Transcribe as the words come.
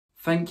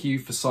Thank you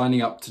for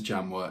signing up to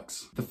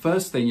Jamworks. The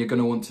first thing you're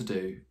going to want to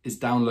do is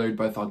download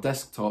both our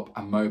desktop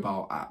and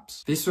mobile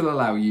apps. This will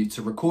allow you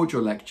to record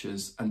your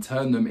lectures and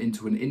turn them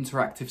into an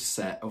interactive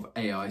set of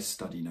AI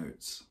study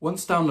notes.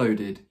 Once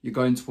downloaded, you're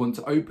going to want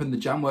to open the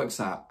Jamworks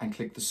app and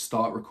click the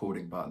Start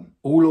Recording button.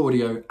 All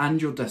audio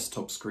and your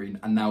desktop screen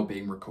are now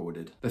being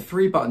recorded. The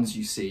three buttons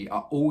you see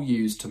are all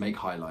used to make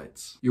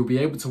highlights. You'll be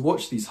able to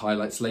watch these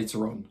highlights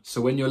later on,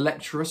 so when your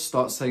lecturer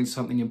starts saying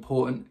something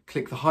important,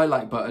 click the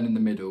highlight button in the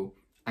middle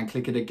and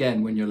click it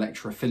again when your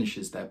lecturer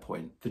finishes their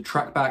point. The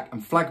trackback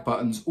and flag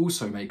buttons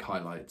also make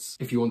highlights.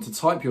 If you want to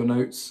type your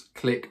notes,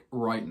 click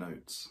Write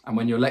Notes. And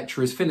when your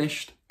lecture is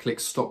finished, click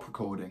Stop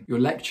Recording. Your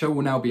lecture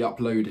will now be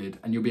uploaded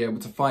and you'll be able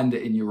to find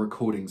it in your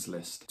recordings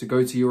list. To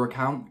go to your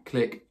account,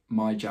 click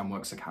My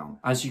Jamworks Account.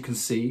 As you can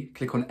see,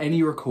 click on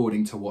any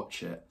recording to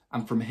watch it.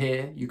 And from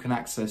here, you can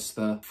access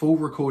the full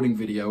recording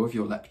video of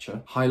your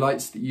lecture,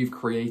 highlights that you've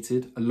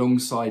created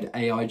alongside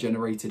AI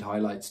generated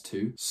highlights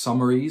too,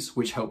 summaries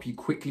which help you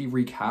quickly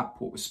recap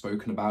what was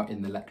spoken about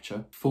in the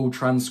lecture, full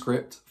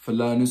transcript for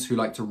learners who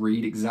like to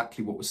read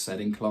exactly what was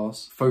said in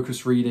class,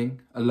 focus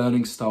reading, a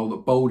learning style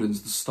that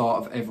boldens the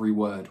start of every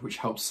word, which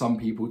helps some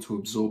people to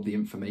absorb the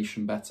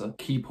information better,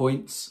 key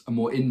points, a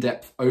more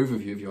in-depth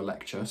overview of your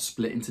lecture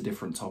split into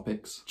different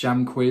topics,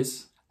 jam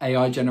quiz,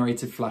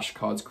 AI-generated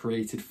flashcards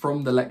created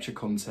from the lecture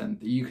content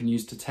that you can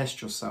use to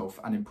test yourself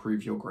and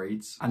improve your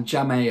grades. And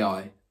Jam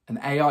AI, an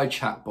AI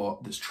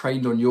chatbot that's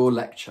trained on your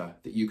lecture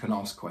that you can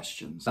ask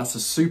questions. That's a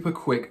super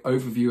quick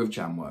overview of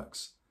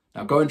Jamworks.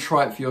 Now go and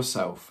try it for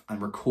yourself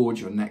and record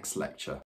your next lecture.